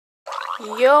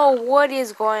Yo, what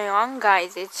is going on,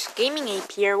 guys? It's Gaming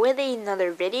Ape here with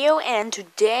another video, and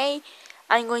today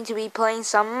I'm going to be playing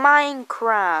some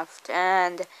Minecraft.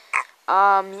 And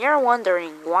you're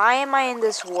wondering, why am I in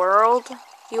this world,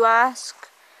 you ask?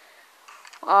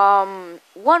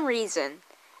 One reason.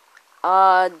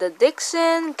 The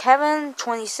Dixon, Kevin,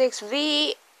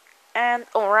 26V, and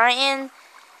Orion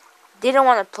didn't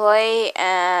want to play,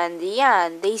 and yeah,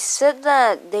 they said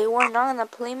that they were not gonna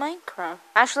play Minecraft.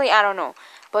 Actually, I don't know,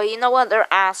 but you know what?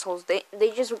 They're assholes. They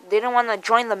just didn't want to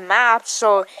join the map.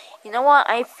 So you know what?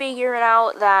 I figured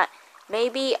out that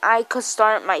maybe I could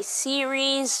start my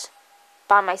series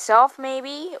by myself,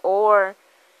 maybe, or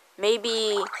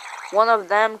maybe one of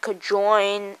them could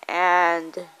join,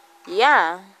 and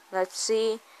yeah, let's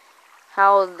see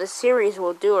how the series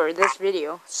will do, or this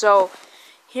video. So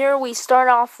here we start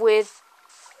off with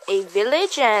a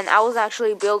village, and I was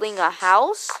actually building a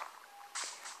house.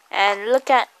 And look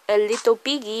at a little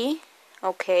piggy.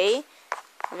 Okay,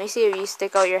 let me see if you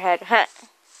stick out your head.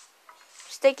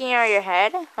 Sticking out your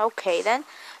head. Okay then.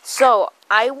 So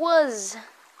I was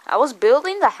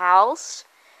building the house,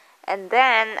 and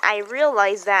then I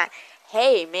realized that,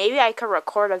 hey, maybe I could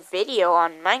record a video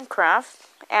on Minecraft,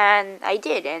 and I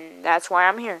did, and that's why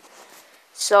I'm here.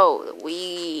 So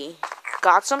we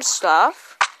got some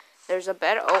stuff. There's a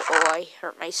bed. Oh, I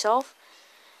hurt myself.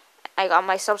 I got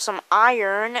myself some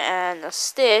iron and a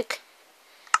stick.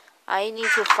 I need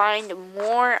to find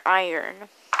more iron.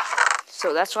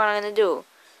 So that's what I'm gonna do.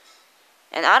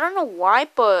 And I don't know why,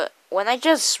 but when I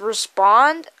just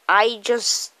respawned, I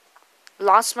just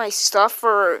lost my stuff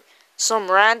for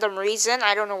some random reason.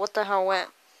 I don't know what the hell went.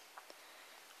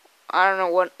 I don't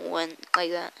know what went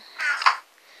like that.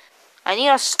 I need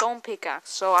a stone pickaxe,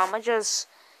 so I'm gonna just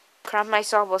craft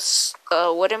myself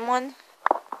a wooden one.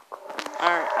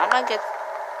 Alright, I'm gonna get...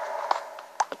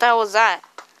 What the hell was that?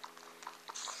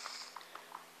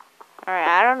 Alright,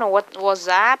 I don't know what was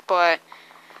that, but...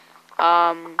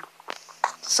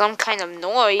 Some kind of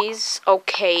noise.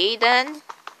 Okay, then.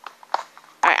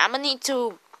 Alright, I'm gonna need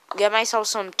to get myself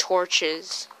some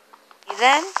torches.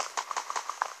 Then...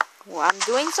 Well, I'm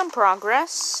doing some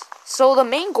progress. So the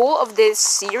main goal of this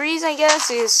series, I guess,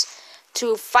 is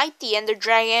to fight the Ender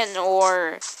Dragon,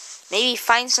 or maybe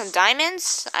find some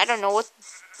diamonds. I don't know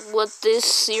what this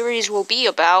series will be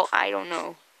about. I don't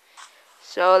know.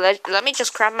 So let me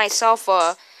just craft myself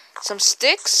some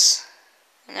sticks,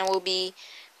 and then we'll be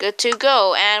good to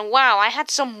go. And wow, I had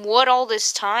some wood all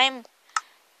this time.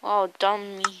 Oh,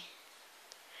 dumb me.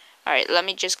 Alright, let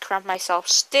me just craft myself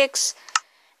sticks.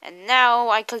 And now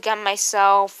I could get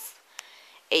myself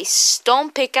a stone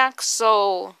pickaxe.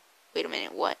 So, wait a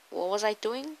minute, what was I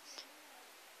doing?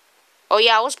 Oh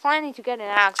yeah, I was planning to get an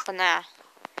axe, but nah.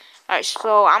 Alright,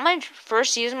 so I'm gonna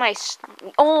first use my...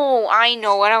 Oh, I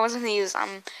know what I was gonna use.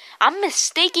 I'm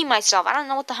mistaking myself. I don't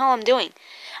know what the hell I'm doing.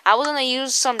 I was gonna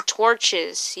use some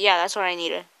torches. Yeah, that's what I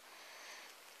needed.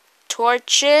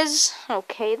 Torches.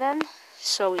 Okay then.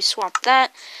 So we swap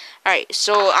that. Alright,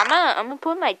 so I'm gonna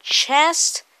put in my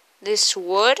chest this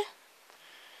wood.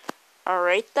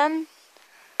 Alright then.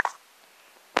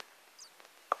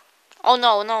 Oh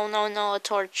no, a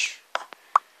torch.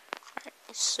 Alright,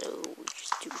 so we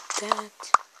just do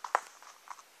that.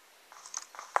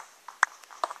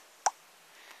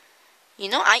 You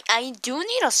know, I do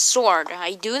need a sword.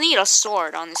 I do need a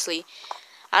sword, honestly.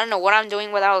 I don't know what I'm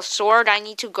doing without a sword. I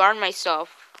need to guard myself.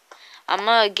 I'm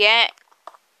gonna get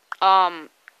an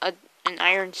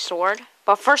iron sword.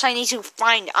 But first I need to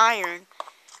find iron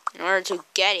in order to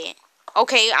get it.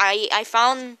 Okay, I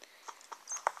found...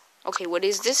 Okay, what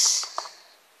is this?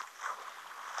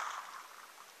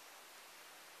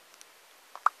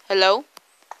 Hello?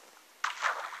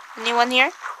 Anyone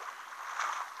here?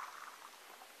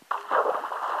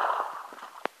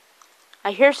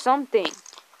 I hear something.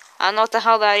 I don't know what the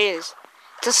hell that is.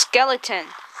 It's a skeleton.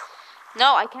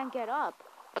 No, I can't get up.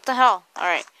 What the hell?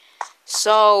 Alright.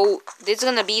 So, this is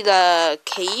gonna be the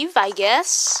cave, I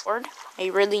guess. I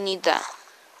really need that.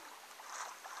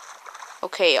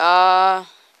 Okay,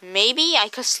 maybe I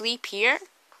could sleep here?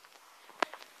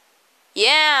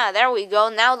 Yeah, there we go.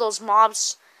 Now those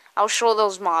mobs, I'll show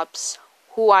those mobs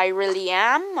who I really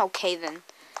am. Okay then.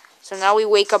 So now we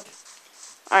wake up.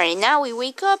 Alright, now we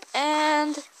wake up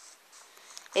and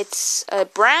it's a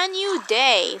brand new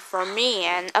day for me,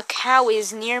 and a cow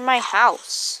is near my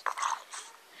house.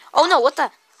 Oh no, what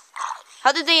the?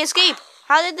 How did they escape?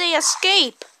 How did they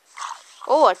escape?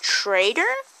 Oh, a trader?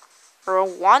 Or a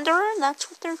wanderer? That's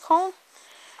what they're called?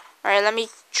 Alright, let me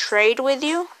trade with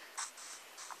you.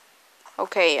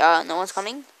 Okay, no one's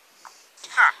coming.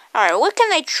 Alright, what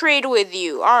can I trade with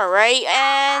you? Alright,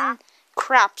 and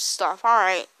crap stuff.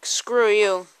 Alright, screw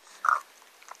you.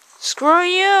 Screw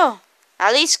you!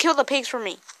 At least kill the pigs for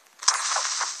me.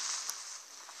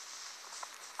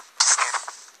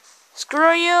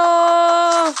 Screw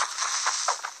you!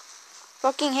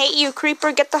 Fucking hate you,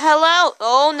 creeper. Get the hell out.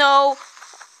 Oh no.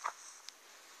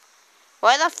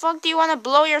 Why the fuck do you want to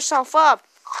blow yourself up?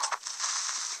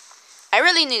 I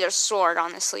really need a sword,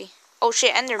 honestly. Oh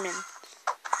shit, Enderman.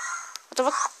 What the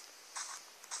fuck?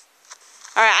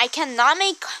 Alright, I cannot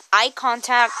make eye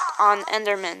contact on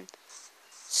Enderman.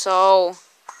 So,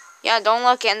 yeah, don't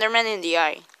look Enderman in the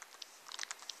eye.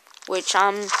 Which,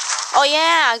 oh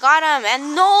yeah, I got him.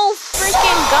 And no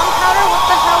freaking gunpowder. What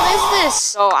the hell is this?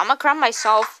 So, I'm gonna craft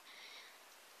myself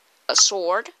a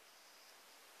sword.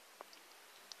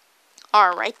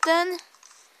 Alright then.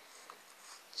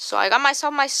 So, I got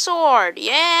myself my sword.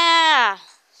 Yeah!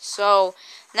 So,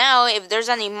 now, if there's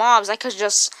any mobs, I could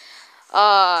just,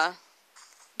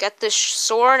 get this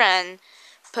sword and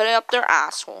put it up their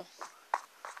asshole.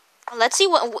 Let's see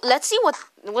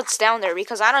what's down there,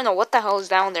 because I don't know what the hell is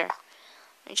down there.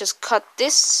 Let me just cut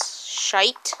this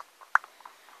shite.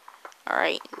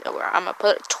 Alright, I'm gonna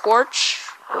put a torch.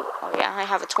 Oh yeah, I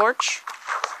have a torch.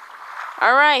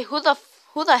 Alright, who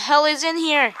the hell is in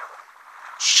here?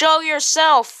 Show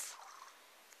yourself.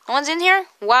 No one's in here?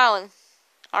 Wow.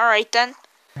 Alright then.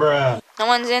 Bruh. No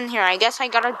one's in here. I guess I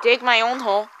gotta dig my own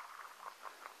hole.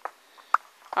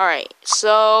 Alright,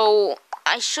 so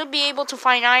I should be able to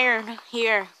find iron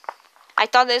here. I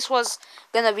thought this was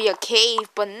gonna be a cave,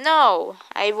 but no,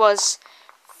 I was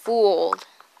fooled.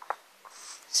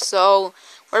 So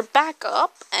we're back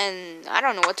up, and I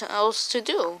don't know what else to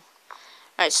do.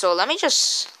 Alright, so let me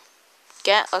just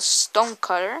get a stone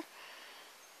cutter,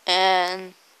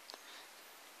 and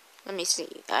let me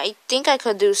see. I think I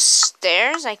could do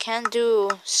stairs. I can't do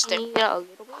stairs. Yeah, a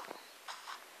little bit.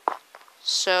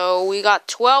 So we got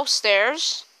 12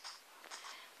 stairs.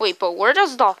 Wait, but where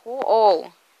does the hole?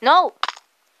 Oh, no.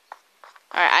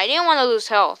 Alright, I didn't want to lose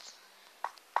health.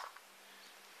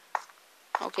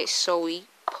 Okay, so we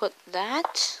put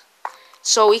that.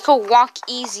 So we could walk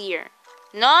easier.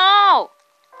 No!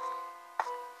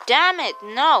 Damn it,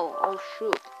 no. Oh,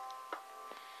 shoot.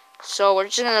 So we're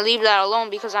just going to leave that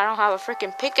alone because I don't have a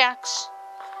freaking pickaxe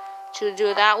to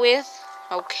do that with.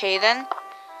 Okay, then.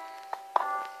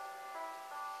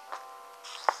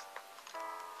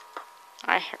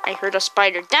 I heard a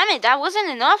spider. Damn it, that wasn't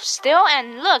enough still.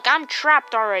 And look, I'm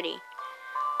trapped already.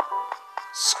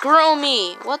 Screw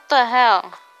me. What the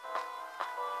hell?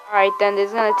 Alright then, this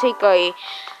is gonna take a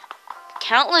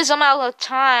countless amount of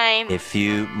time. A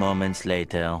few moments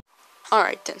later.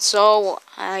 Alright then, so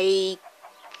I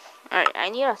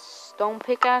need a stone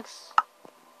pickaxe.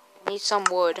 I need some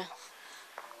wood.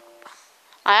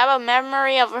 I have a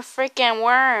memory of a freaking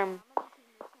worm.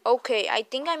 Okay, I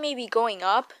think I may be going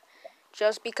up.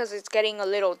 Just because it's getting a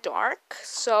little dark,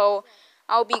 so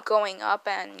I'll be going up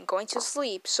and going to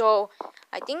sleep. So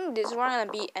I think this is where I'm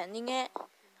gonna be ending it.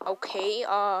 Okay,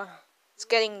 it's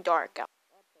getting dark out.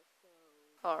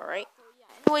 Alright.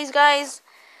 Anyways, guys,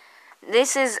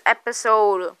 this is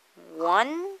episode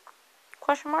 1?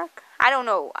 Question mark? I don't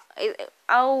know.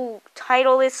 I'll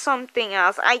title it something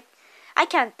else. I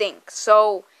can't think.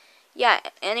 So yeah.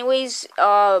 Anyways,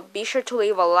 be sure to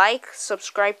leave a like,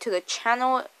 subscribe to the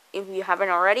channel if you haven't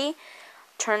already,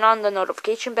 turn on the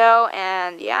notification bell,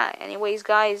 and yeah, anyways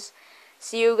guys,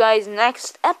 see you guys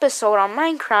next episode on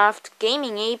Minecraft.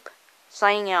 Gaming Ape,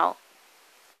 signing out.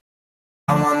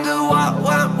 I wonder what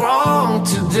went wrong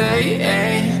today,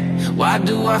 eh? Why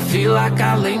do I feel like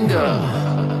I linger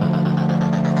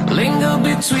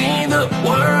between the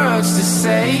words to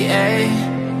say,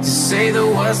 eh? To say the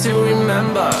words to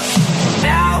remember.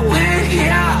 Now we're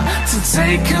here to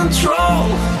take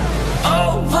control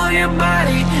over your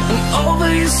body and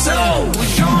over your soul.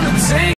 We're gonna take